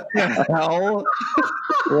 what the hell?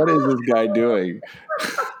 What is this guy doing?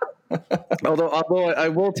 Although I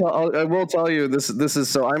will tell you this is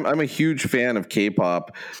so I'm a huge fan of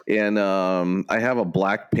K-pop, and I have a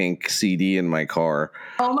Blackpink CD in my car.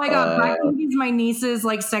 Oh my god, Blackpink is my niece's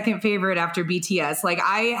like second favorite after BTS. Like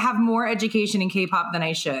I have more education in K-pop than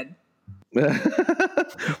I should.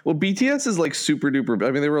 Well, BTS is like super duper.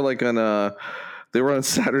 I mean, they were on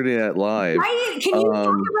Saturday Night Live. Right? Can you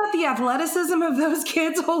talk about the athleticism of those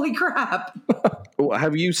kids? Holy crap!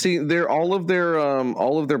 Have you seen all of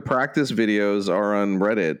their practice videos are on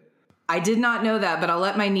Reddit? I did not know that, but I'll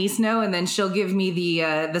let my niece know, and then she'll give me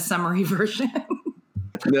the summary version.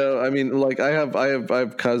 No, I mean, like I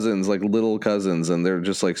have cousins, like little cousins, and they're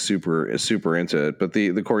just like super into it. But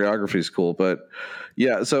the choreography is cool. But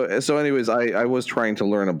yeah, so anyways, I was trying to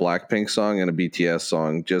learn a Blackpink song and a BTS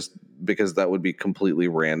song just because that would be completely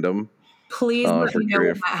random. Please let me know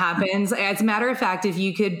when that happens. As a matter of fact, if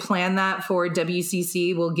you could plan that for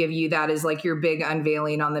WCC, we'll give you that as like your big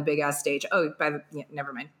unveiling on the big ass stage. Oh,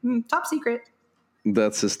 never mind. Top secret.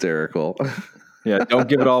 That's hysterical. Yeah, don't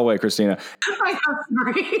give it all away, Christina. I'm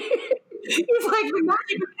sorry. He's like, the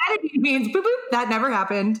magic of editing means boop, boop. That never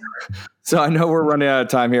happened. So I know we're running out of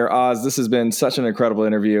time here. Oz, this has been such an incredible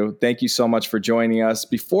interview. Thank you so much for joining us.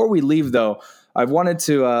 Before we leave, though, I wanted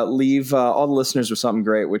to leave all the listeners with something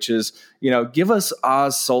great, which is, give us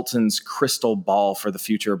Oz Sultan's crystal ball for the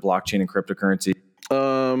future of blockchain and cryptocurrency.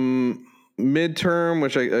 Midterm,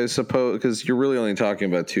 which I suppose, because you're really only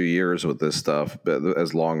talking about 2 years with this stuff, but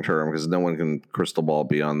as long term, because no one can crystal ball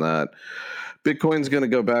beyond that. Bitcoin's going to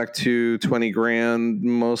go back to 20 grand,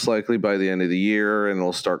 most likely by the end of the year, and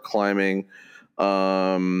it'll start climbing.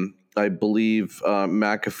 I believe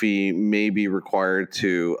McAfee may be required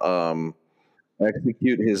to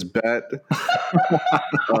execute his bet.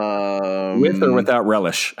 With or without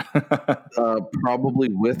relish? Probably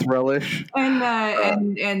with relish.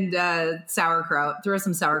 And sauerkraut. Throw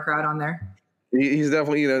some sauerkraut on there. He's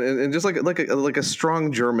definitely, and just like a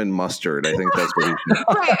strong German mustard. I think that's what he's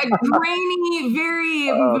right. A grainy, very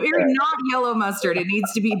not yellow mustard. It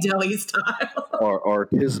needs to be deli style.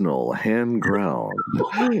 Artisanal, hand ground,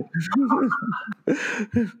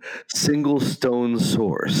 single stone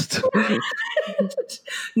sourced.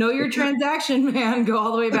 Know your transaction, man. Go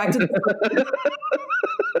all the way back to the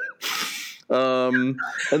and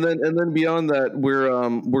then beyond that,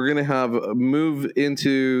 we're gonna have a move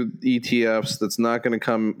into ETFs that's not going to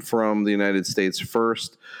come from the United States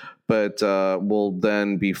first, but will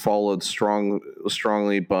then be followed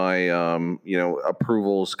strongly by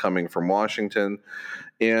approvals coming from Washington.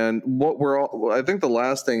 And I think the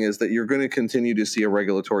last thing is that you're going to continue to see a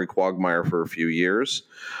regulatory quagmire for a few years.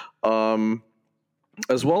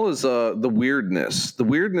 As well as the weirdness. The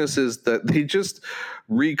weirdness is that they just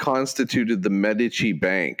reconstituted the Medici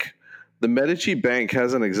Bank. The Medici Bank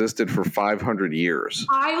hasn't existed for 500 years.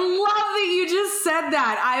 I love that you just said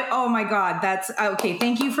that. Oh my God, that's okay.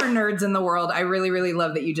 Thank you for nerds in the world. I really, really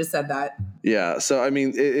love that you just said that. Yeah, so I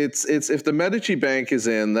mean, it's if the Medici Bank is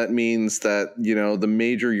in, that means that the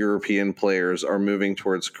major European players are moving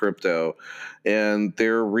towards crypto, and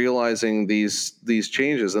they're realizing these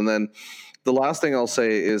changes, and then. The last thing I'll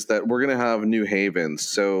say is that we're going to have new havens.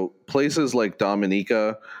 So places like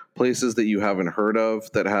Dominica, places that you haven't heard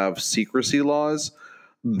of that have secrecy laws,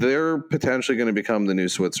 they're potentially going to become the new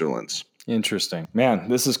Switzerlands. Interesting, man.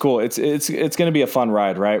 This is cool. It's going to be a fun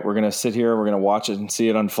ride, right? We're going to sit here, we're going to watch it and see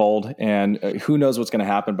it unfold, and who knows what's going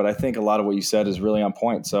to happen. But I think a lot of what you said is really on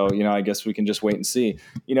point. So I guess we can just wait and see.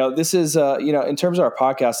 This is in terms of our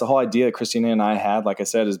podcast, the whole idea that Christina and I had, like I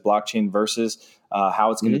said, is blockchain versus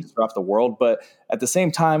how it's going to disrupt the world. But at the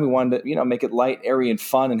same time, we wanted to, make it light, airy, and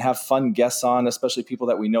fun, and have fun guests on, especially people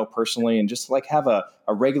that we know personally, and just like have a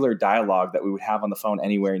regular dialogue that we would have on the phone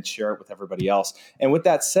anywhere and share it with everybody else. And with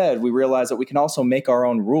that said, we realized that we can also make our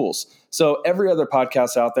own rules. So every other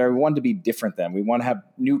podcast out there, we wanted to be different than. We want to have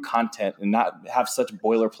new content and not have such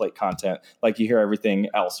boilerplate content like you hear everything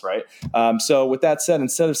else, right? So with that said,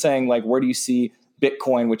 instead of saying like, where do you see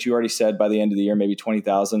Bitcoin, which you already said by the end of the year, maybe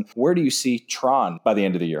 20,000. Where do you see Tron by the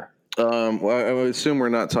end of the year? Well, I would assume we're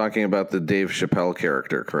not talking about the Dave Chappelle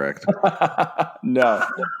character, correct? No.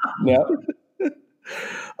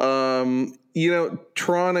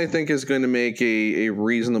 Tron, I think, is going to make a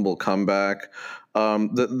reasonable comeback.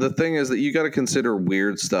 The thing is that you got to consider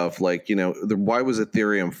weird stuff like, why was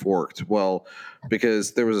Ethereum forked? Well,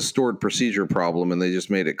 because there was a stored procedure problem and they just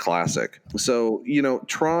made it classic. So,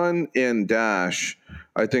 Tron and Dash,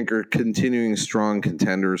 I think, are continuing strong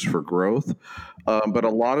contenders for growth. But a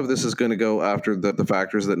lot of this is going to go after the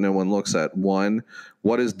factors that no one looks at. One,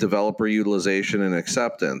 what is developer utilization and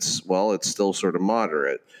acceptance? Well, it's still sort of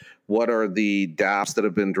moderate. What are the dApps that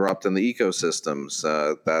have been dropped in the ecosystems?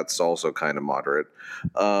 That's also kind of moderate.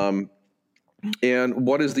 And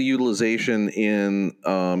what is the utilization in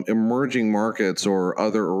emerging markets or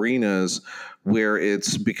other arenas where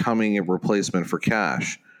it's becoming a replacement for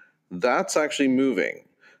cash? That's actually moving.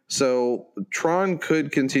 So Tron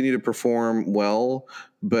could continue to perform well,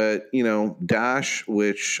 but Dash,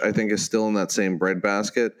 which I think is still in that same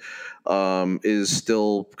breadbasket, is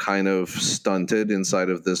still kind of stunted inside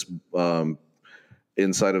of this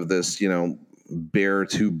bear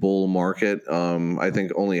to bull market. I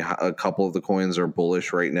think only a couple of the coins are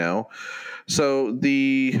bullish right now. So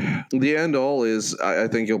the end all is I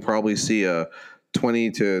think you'll probably see a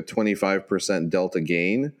 20 to 25% delta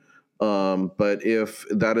gain. But if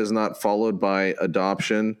that is not followed by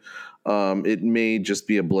adoption, it may just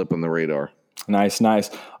be a blip on the radar. Nice. All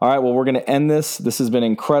right, well, we're going to end this. This has been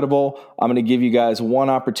incredible. I'm going to give you guys one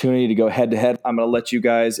opportunity to go head-to-head. I'm going to let you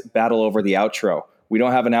guys battle over the outro. We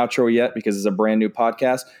don't have an outro yet because it's a brand new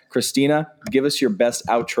podcast. Christina, give us your best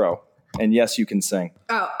outro. And yes, you can sing.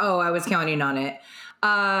 Oh, I was counting on it.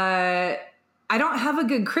 I don't have a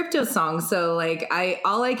good crypto song, so like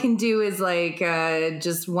all I can do is like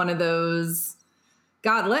just one of those.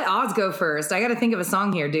 God, let Oz go first. I got to think of a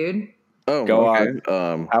song here, dude. Oh, go okay.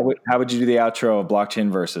 On. How would you do the outro of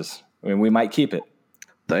Blockchain Versus? I mean, we might keep it.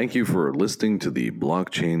 Thank you for listening to the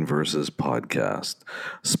Blockchain Versus podcast,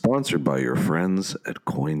 sponsored by your friends at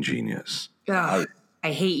Coin Genius. Oh,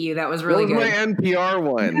 I hate you. That was really good. My NPR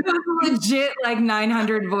one. That was legit, like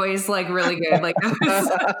 900 voice, like really good. Like, that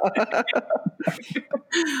was...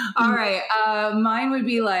 All right, mine would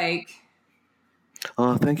be like.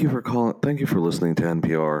 Thank you for listening to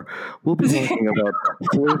NPR. We'll be talking about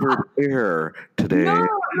flavored air today. No,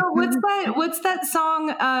 what's that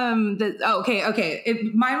song?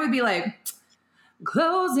 Okay. Mine would be like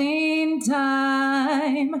closing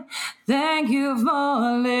time. Thank you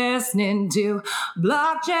for listening to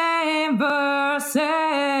Blockchain Versus.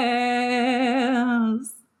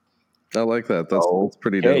 I like that. That's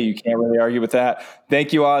pretty dope. Hey, you can't really argue with that.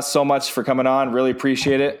 Thank you, Oz, so much for coming on. Really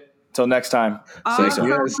appreciate it. Until next time. Thank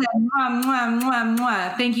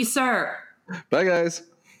you, sir. Bye, guys.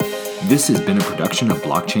 This has been a production of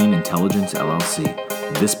Blockchain Intelligence, LLC.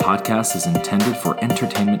 This podcast is intended for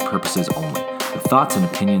entertainment purposes only. The thoughts and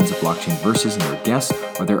opinions of Blockchain Versus and their guests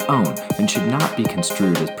are their own and should not be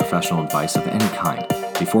construed as professional advice of any kind.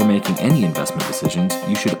 Before making any investment decisions,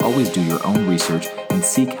 you should always do your own research and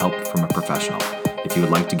seek help from a professional. If you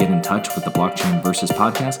would like to get in touch with the Blockchain Versus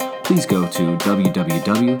podcast, please go to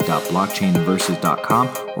www.blockchainversus.com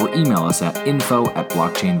or email us at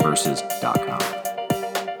info@blockchainversus.com.